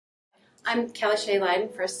I'm Shea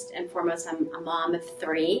Lyden. First and foremost, I'm a mom of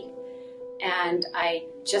 3, and I'm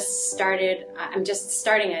just starting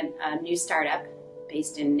a new startup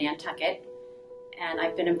based in Nantucket, and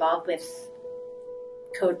I've been involved with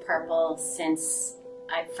Code Purple since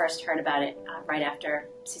I first heard about it right after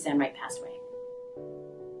Suzanne Wright passed away.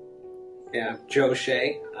 Yeah, Joe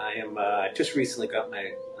Shea. I am just recently got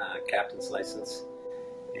my captain's license,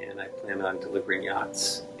 and I plan on delivering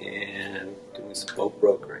yachts and doing some boat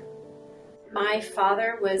brokering. My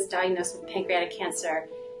father was diagnosed with pancreatic cancer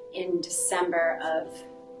in December of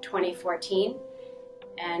 2014,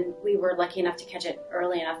 and we were lucky enough to catch it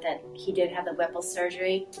early enough that he did have the Whipple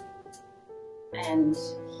surgery, and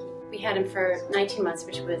we had him for 19 months,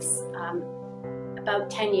 which was about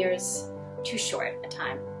 10 years too short a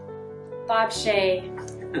time. Bob Shea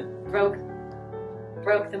broke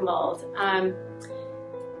the mold.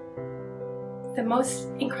 The most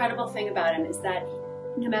incredible thing about him is that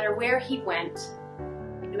no matter where he went,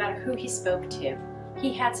 no matter who he spoke to,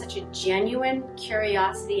 he had such a genuine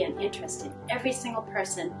curiosity and interest in every single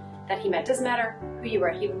person that he met. Doesn't matter who you were,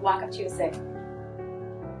 he would walk up to you and say,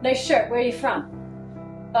 "Nice shirt, where are you from?"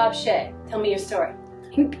 "Bob Shea, tell me your story."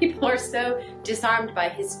 People are so disarmed by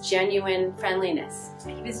his genuine friendliness.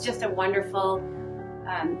 He was just a wonderful,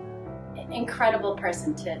 incredible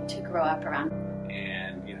person to grow up around.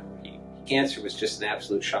 And, cancer was just an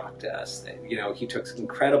absolute shock to us. That, he took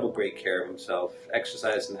incredible great care of himself,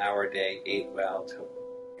 exercised an hour a day, ate well, took,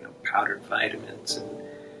 powdered vitamins,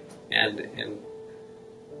 and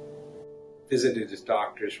visited his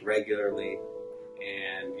doctors regularly.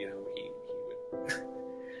 And, he would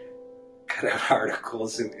cut out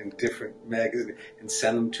articles in different magazines and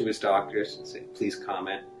send them to his doctors and say, "Please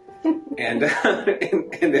comment." and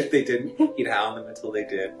if they didn't, he'd hound them until they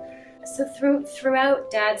did. So throughout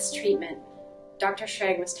Dad's treatment, Dr.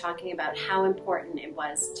 Schrag was talking about how important it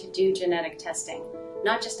was to do genetic testing,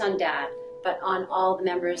 not just on Dad, but on all the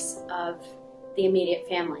members of the immediate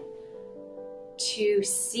family, to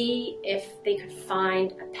see if they could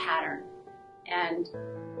find a pattern. And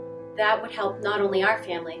that would help not only our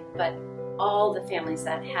family, but all the families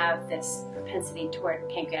that have this propensity toward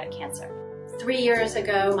pancreatic cancer. 3 years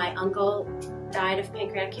ago, my uncle died of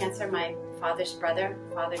pancreatic cancer, my father's brother,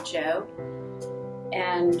 Father Joe,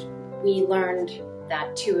 and we learned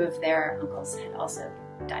that 2 of their uncles had also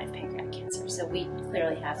died of pancreatic cancer. So we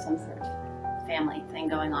clearly have some sort of family thing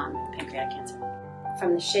going on with pancreatic cancer.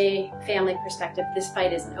 From the Shea family perspective, this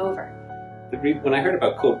fight isn't over. When I heard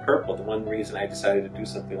about Code Purple, the one reason I decided to do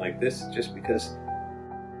something like this is just because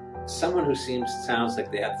someone who sounds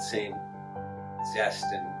like they have the same zest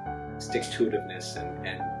and stick-to-itiveness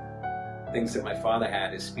and things that my father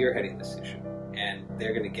had is spearheading this issue, and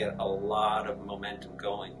they're going to get a lot of momentum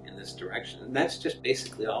going in this direction, and that's just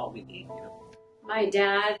basically all we need. My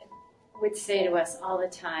dad would say to us all the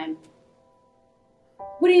time,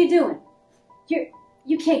 "What are you doing?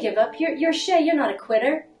 You can't give up. You're Shea. You're not a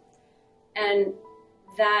quitter." And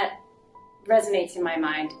that resonates in my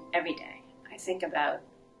mind every day. I think about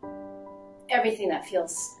everything that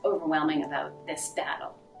feels overwhelming about this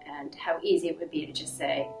battle and how easy it would be to just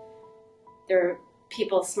say, there are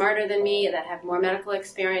people smarter than me that have more medical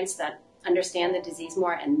experience, that understand the disease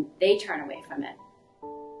more, and they turn away from it.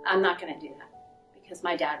 I'm not going to do that because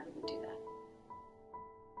my dad wouldn't do that.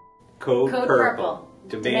 Code Purple.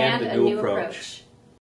 Demand a new approach.